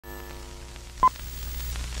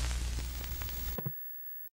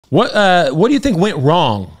What do you think went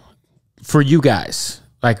wrong for you guys?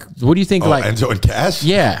 Like, what do you think? Like Enzo and Cass?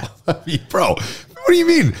 Yeah, I mean, bro. What do you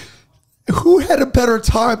mean? Who had a better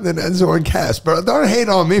time than Enzo and Cass? Bro, don't hate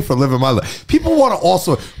on me for living my life. People want to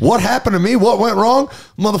also. What happened to me? What went wrong?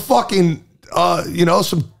 Motherfucking, you know,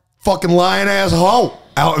 some fucking lying ass hoe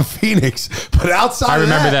out in Phoenix. But outside, I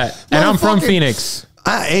remember that. And I'm from Phoenix.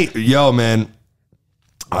 Yo, man.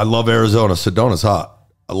 I love Arizona. Sedona's hot.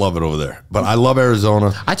 I love it over there. But I love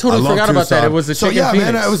Arizona. I totally forgot about that. It was a chick in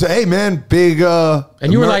Phoenix. Man, it was, hey, man, big.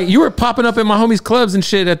 And you were like, you were popping up in my homies' clubs and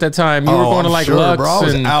shit at that time. You were going to like Lux. Bro, I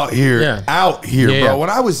was out here, Yeah. bro. When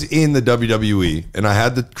I was in the WWE and I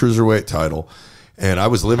had the Cruiserweight title and I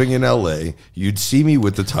was living in LA, you'd see me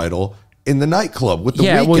with the title in the nightclub with the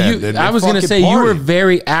weekend. Well, I was going to say you were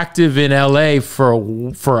very active in LA for a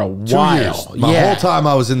while. 2 years. My whole time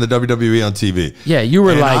I was in the WWE on TV. Yeah, you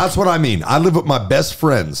were like... That's what I mean. I live with my best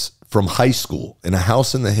friends from high school in a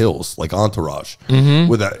house in the hills, like Entourage,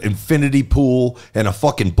 with an infinity pool and a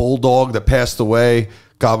fucking bulldog that passed away.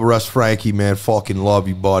 God rest Frankie, man. Fucking love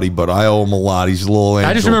you, buddy. But I owe him a lot. He's a little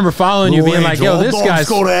angel. I just remember following you, being like, yo, this guy's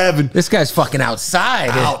go to heaven. This guy's fucking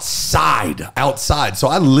outside. Outside. So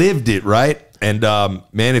I lived it, right? And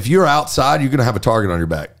man, if you're outside, you're gonna have a target on your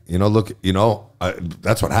back. You know, look, you know,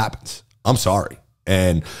 that's what happens. I'm sorry.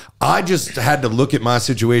 And I just had to look at my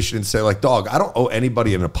situation and say, like, dog, I don't owe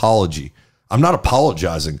anybody an apology. I'm not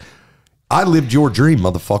apologizing. I lived your dream,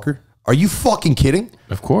 motherfucker. Are you fucking kidding?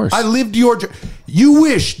 Of course. I lived your dream. You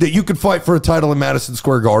wish that you could fight for a title in Madison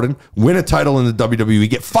Square Garden, win a title in the WWE,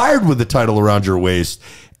 get fired with the title around your waist,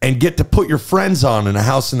 and get to put your friends on in a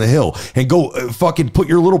house in the hill and go fucking put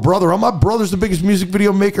your little brother on. My brother's the biggest music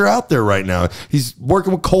video maker out there right now. He's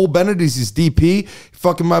working with Cole Bennett. He's his DP.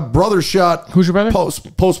 Fucking my brother shot. Who's your brother?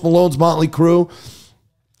 Post Malone's Motley Crue.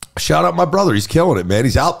 Shout out my brother. He's killing it, man.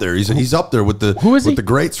 He's out there. He's up there with the the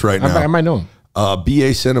greats right now. I might know him.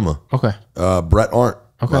 BA Cinema. Okay. Brett Arndt.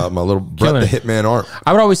 Okay. My little Brett the Hitman Arndt.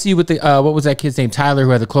 I would always see with the what was that kid's name? Tyler, who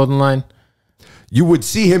had the clothing line. You would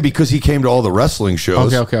see him because he came to all the wrestling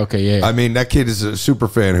shows. Okay, yeah. I mean, that kid is a super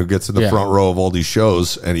fan who gets in the front row of all these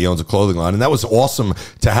shows, and he owns a clothing line. And that was awesome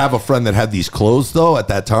to have a friend that had these clothes, though, at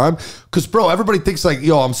that time. Because, bro, everybody thinks, like,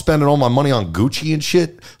 yo, I'm spending all my money on Gucci and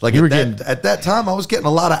shit. Like, at that time, I was getting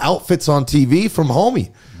a lot of outfits on TV from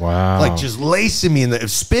homie. Wow. Like, just lacing me in the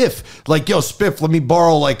spiff. Like, yo, spiff, let me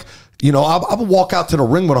borrow, like, you know, I would walk out to the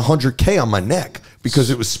ring with $100K on my neck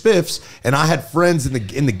because it was spiffs, and I had friends in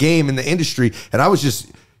the game, in the industry, and I was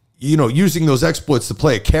just, you know, using those exploits to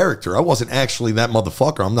play a character. I wasn't actually that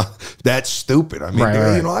motherfucker. I'm not that stupid. I mean,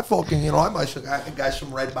 you know, I fucking, you know, I might got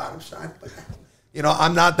some red bottom sign. You know,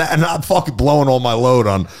 I'm not that, and I'm fucking blowing all my load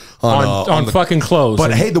on fucking clothes.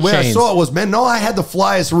 But hey, the way I saw it was, man, no, I had the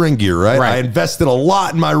flyest ring gear, right? I invested a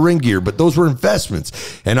lot in my ring gear, but those were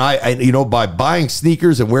investments. And I, you know, by buying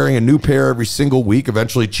sneakers and wearing a new pair every single week,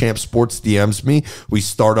 eventually Champ Sports DMs me. We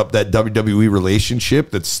start up that WWE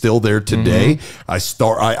relationship that's still there today.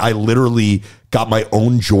 I literally got my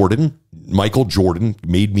own Jordan. Michael Jordan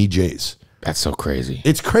made me J's. That's so crazy.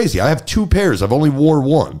 It's crazy. I have two pairs. I've only wore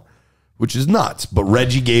one, which is nuts. But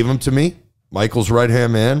Reggie gave them to me. Michael's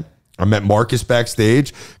right-hand man. I met Marcus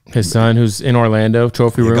backstage. His son, who's in Orlando,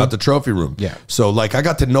 trophy room. Got the trophy room. Yeah. So, like, I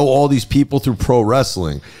got to know all these people through pro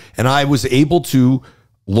wrestling. And I was able to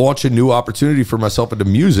launch a new opportunity for myself into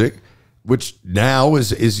music, which now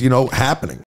is you know, happening.